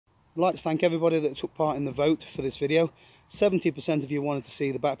I'd like to thank everybody that took part in the vote for this video. 70% of you wanted to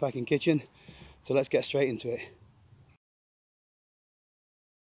see the backpacking kitchen, so let's get straight into it.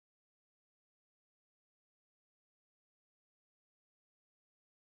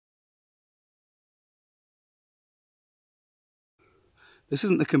 This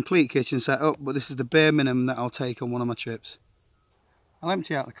isn't the complete kitchen setup, but this is the bare minimum that I'll take on one of my trips. I'll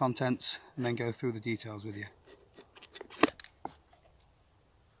empty out the contents and then go through the details with you.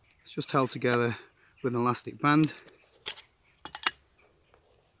 It's just held together with an elastic band,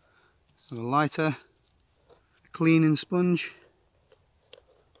 with a lighter, a cleaning sponge,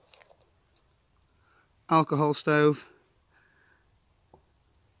 alcohol stove,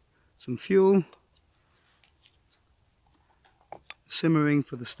 some fuel, simmering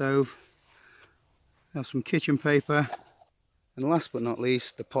for the stove, have some kitchen paper, and last but not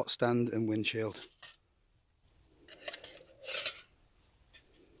least the pot stand and windshield.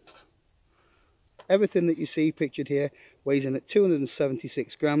 Everything that you see pictured here weighs in at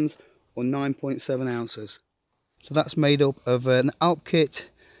 276 grams or 9.7 ounces. So that's made up of an Alpkit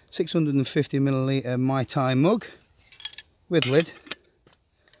 650ml Mai Tai mug with lid.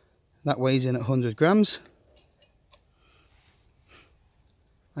 That weighs in at 100 grams.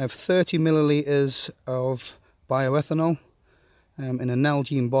 I have 30 millilitres of bioethanol in a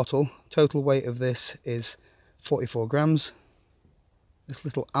Nalgene bottle. Total weight of this is 44 grams. This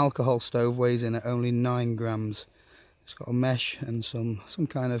little alcohol stove weighs in at only 9 grams. It's got a mesh and some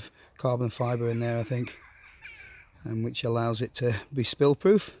kind of carbon fibre in there, I think, which allows it to be spill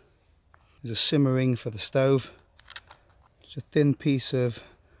proof. There's a simmering for the stove. It's a thin piece of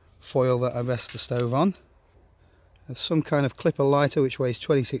foil that I rest the stove on. There's some kind of clipper lighter which weighs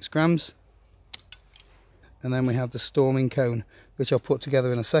 26 grams. And then we have the storming cone, which I'll put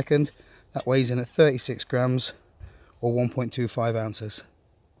together in a second. That weighs in at 36 grams or 1.25 ounces.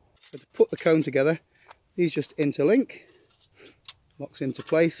 So to put the cone together, these just interlink, locks into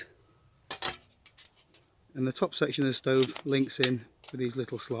place, and the top section of the stove links in with these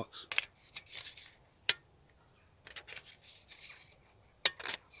little slots.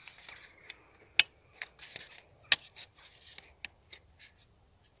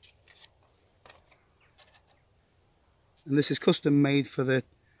 And this is custom made for the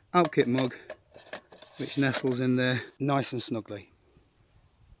Alpkit mug, which nestles in there nice and snugly.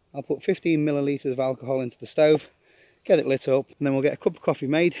 I'll put 15 millilitres of alcohol into the stove, get it lit up, and then we'll get a cup of coffee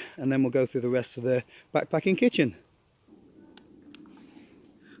made, and then we'll go through the rest of the backpacking kitchen.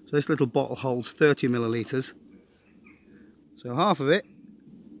 So this little bottle holds 30 millilitres. So half of it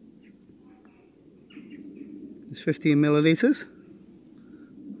is 15 millilitres.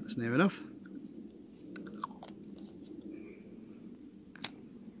 That's near enough.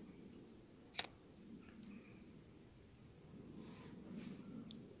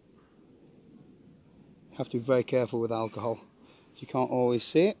 Have to be very careful with alcohol, you can't always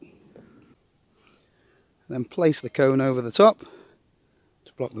see it. Then place the cone over the top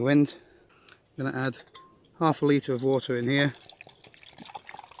to block the wind. I'm going to add half a litre of water in here.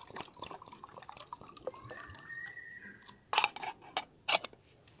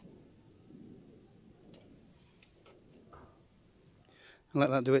 And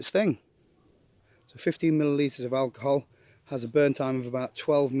let that do its thing. So 15 millilitres of alcohol has a burn time of about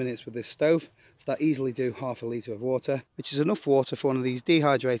 12 minutes with this stove. So that easily do half a litre of water, which is enough water for one of these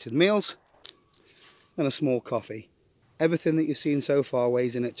dehydrated meals and a small coffee. Everything that you've seen so far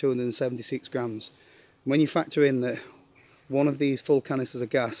weighs in at 276 grams. When you factor in that one of these full canisters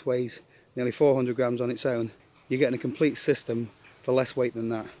of gas weighs nearly 400 grams on its own, you're getting a complete system for less weight than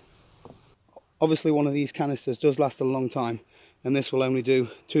that. Obviously one of these canisters does last a long time, and this will only do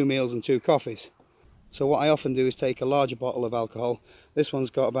 2 meals and 2 coffees. So what I often do is take a larger bottle of alcohol. This one's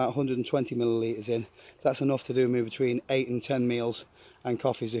got about 120 millilitres in. That's enough to do me between 8 and 10 meals and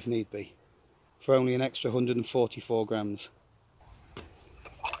coffees if need be, for only an extra 144 grams.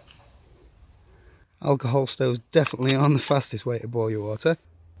 Alcohol stoves definitely aren't the fastest way to boil your water,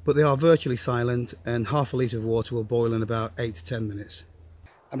 but they are virtually silent, and half a litre of water will boil in about 8 to 10 minutes.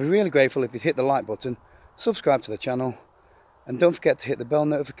 I'd be really grateful if you'd hit the like button, subscribe to the channel, and don't forget to hit the bell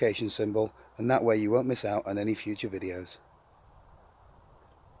notification symbol, and that way you won't miss out on any future videos.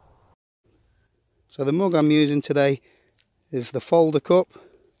 So the mug I'm using today is the Folder cup.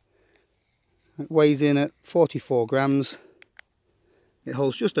 It weighs in at 44 grams. It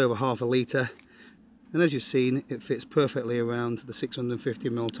holds just over half a litre, and as you've seen, it fits perfectly around the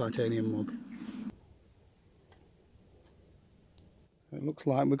 650ml titanium mug. It looks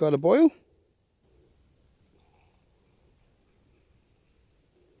like we've got a boil.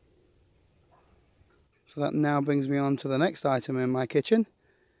 So that now brings me on to the next item in my kitchen.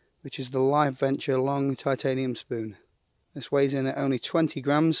 which is the Live Venture long titanium spoon. This weighs in at only 20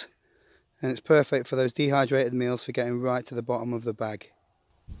 grams and it's perfect for those dehydrated meals for getting right to the bottom of the bag.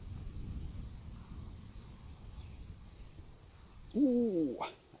 Ooh,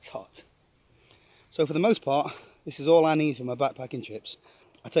 that's hot. So for the most part, this is all I need for my backpacking trips.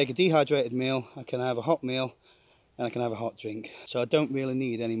 I take a dehydrated meal, I can have a hot meal, and I can have a hot drink. So I don't really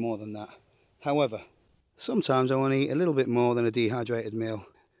need any more than that. However, sometimes I want to eat a little bit more than a dehydrated meal.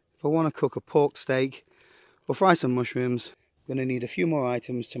 If I want to cook a pork steak or fry some mushrooms, I'm going to need a few more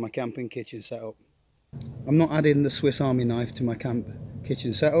items to my camping kitchen setup. I'm not adding the Swiss Army knife to my camp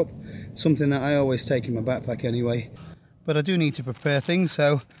kitchen setup, something that I always take in my backpack anyway. But I do need to prepare things,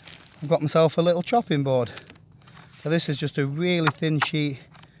 so I've got myself a little chopping board. So this is just a really thin sheet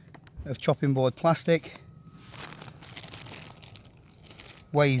of chopping board plastic.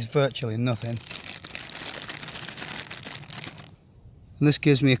 Weighs virtually nothing. And this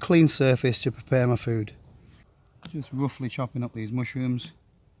gives me a clean surface to prepare my food. Just roughly chopping up these mushrooms.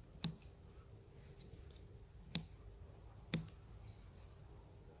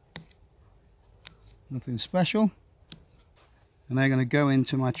 Nothing special. And they're going to go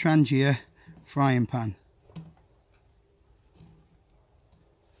into my Trangia frying pan.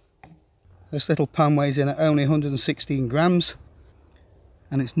 This little pan weighs in at only 116 grams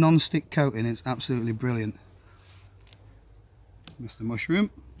and its non-stick coating is absolutely brilliant. That's the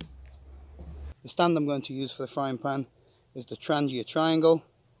mushroom. The stand I'm going to use for the frying pan is the Trangia triangle.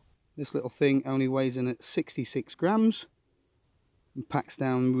 This little thing only weighs in at 66 grams and packs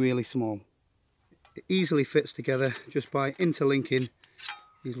down really small. It easily fits together just by interlinking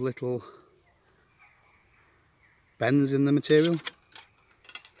these little bends in the material,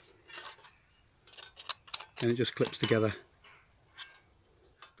 and it just clips together.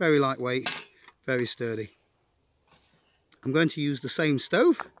 Very lightweight, very sturdy. I'm going to use the same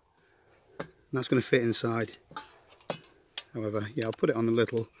stove, and that's going to fit inside. However, yeah, I'll put it on a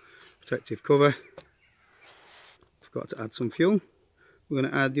little protective cover. Forgot to add some fuel. We're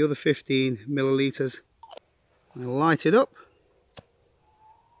going to add the other 15 millilitres and light it up.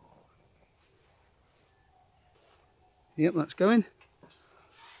 Yep, that's going.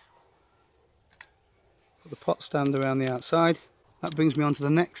 Put the pot stand around the outside. That brings me on to the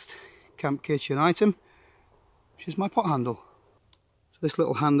next camp kitchen item, which is my pot handle. So this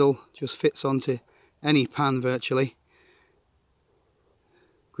little handle just fits onto any pan virtually.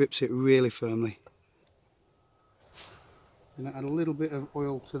 Grips it really firmly. I'm going to add a little bit of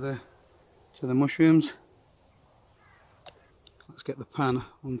oil to the mushrooms. Let's get the pan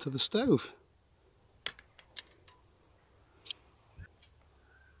onto the stove. I'm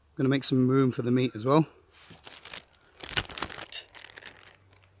going to make some room for the meat as well.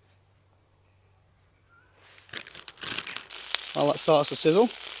 While that starts to sizzle,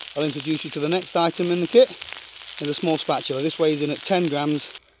 I'll introduce you to the next item in the kit. It's a small spatula. This weighs in at 10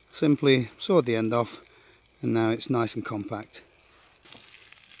 grams. Simply sawed the end off and now it's nice and compact.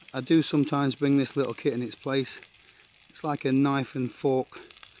 I do sometimes bring this little kit in its place. It's like a knife and fork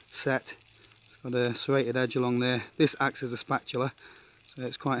set. It's got a serrated edge along there. This acts as a spatula, so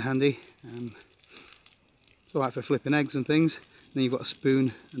it's quite handy. It's alright for flipping eggs and things. And then you've got a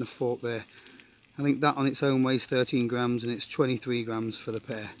spoon and a fork there. I think that on its own weighs 13 grams and it's 23 grams for the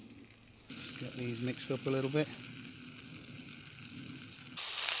pair. Get these mixed up a little bit.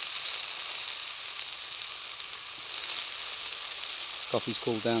 Coffee's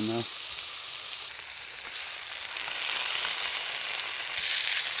cooled down now.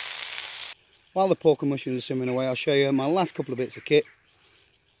 While the pork and mushrooms are simmering away, I'll show you my last couple of bits of kit.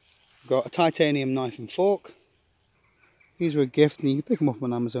 I've got a titanium knife and fork. These were a gift and you can pick them up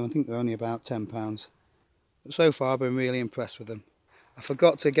on Amazon. I think they're only about £10. But so far I've been really impressed with them. I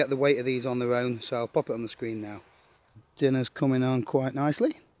forgot to get the weight of these on their own, so I'll pop it on the screen now. Dinner's coming on quite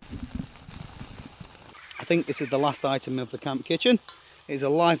nicely. I think this is the last item of the camp kitchen. It's a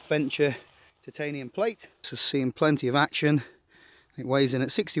Live Venture titanium plate. This has seen plenty of action. It weighs in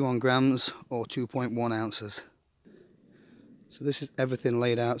at 61 grams or 2.1 ounces. So this is everything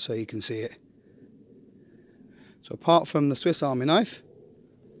laid out so you can see it. So apart from the Swiss Army knife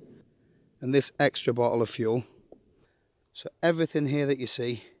and this extra bottle of fuel, so everything here that you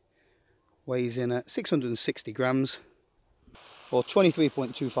see weighs in at 660 grams or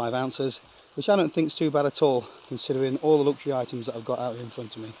 23.25 ounces, which I don't think is too bad at all considering all the luxury items that I've got out here in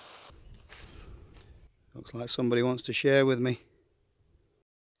front of me. Looks like somebody wants to share with me.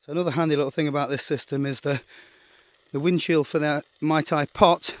 So another handy little thing about this system is the windshield for the Mai Tai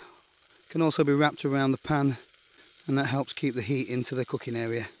pot can also be wrapped around the pan, and that helps keep the heat into the cooking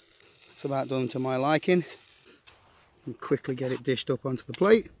area. It's about done to my liking. And quickly get it dished up onto the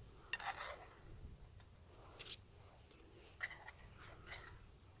plate.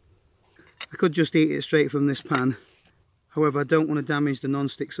 I could just eat it straight from this pan. However, I don't want to damage the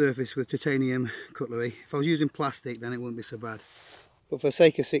non-stick surface with titanium cutlery. If I was using plastic, then it wouldn't be so bad. But for the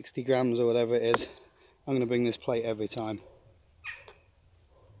sake of 60 grams or whatever it is, I'm going to bring this plate every time.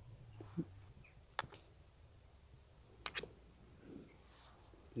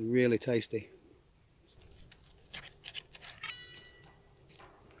 It's really tasty.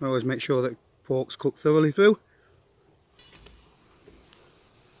 I always make sure that pork's cooked thoroughly through.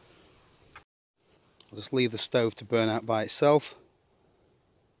 I'll just leave the stove to burn out by itself.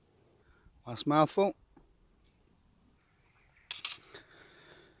 Last mouthful.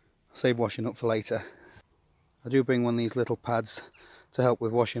 Save washing up for later. I do bring one of these little pads to help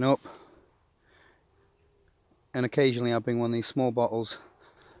with washing up. And occasionally I bring one of these small bottles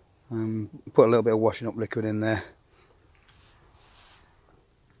and put a little bit of washing up liquid in there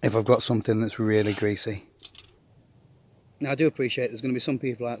if I've got something that's really greasy. Now I do appreciate there's going to be some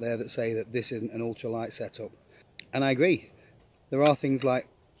people out there that say that this isn't an ultralight setup, and I agree. There are things like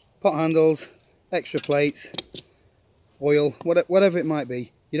pot handles, extra plates, oil, whatever it might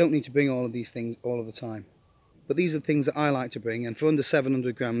be. You don't need to bring all of these things all of the time. But these are the things that I like to bring, and for under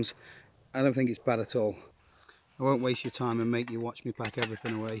 700 grams I don't think it's bad at all. I won't waste your time and make you watch me pack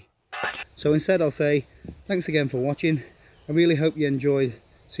everything away. So instead I'll say thanks again for watching. I really hope you enjoyed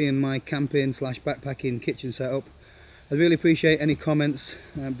seeing my camping / backpacking kitchen setup. I'd really appreciate any comments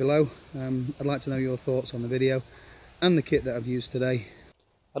below. I'd like to know your thoughts on the video and the kit that I've used today.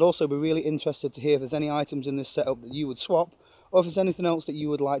 I'd also be really interested to hear if there's any items in this setup that you would swap, or if there's anything else that you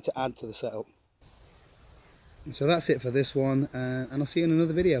would like to add to the setup. So that's it for this one, and I'll see you in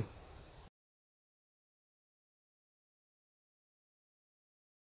another video.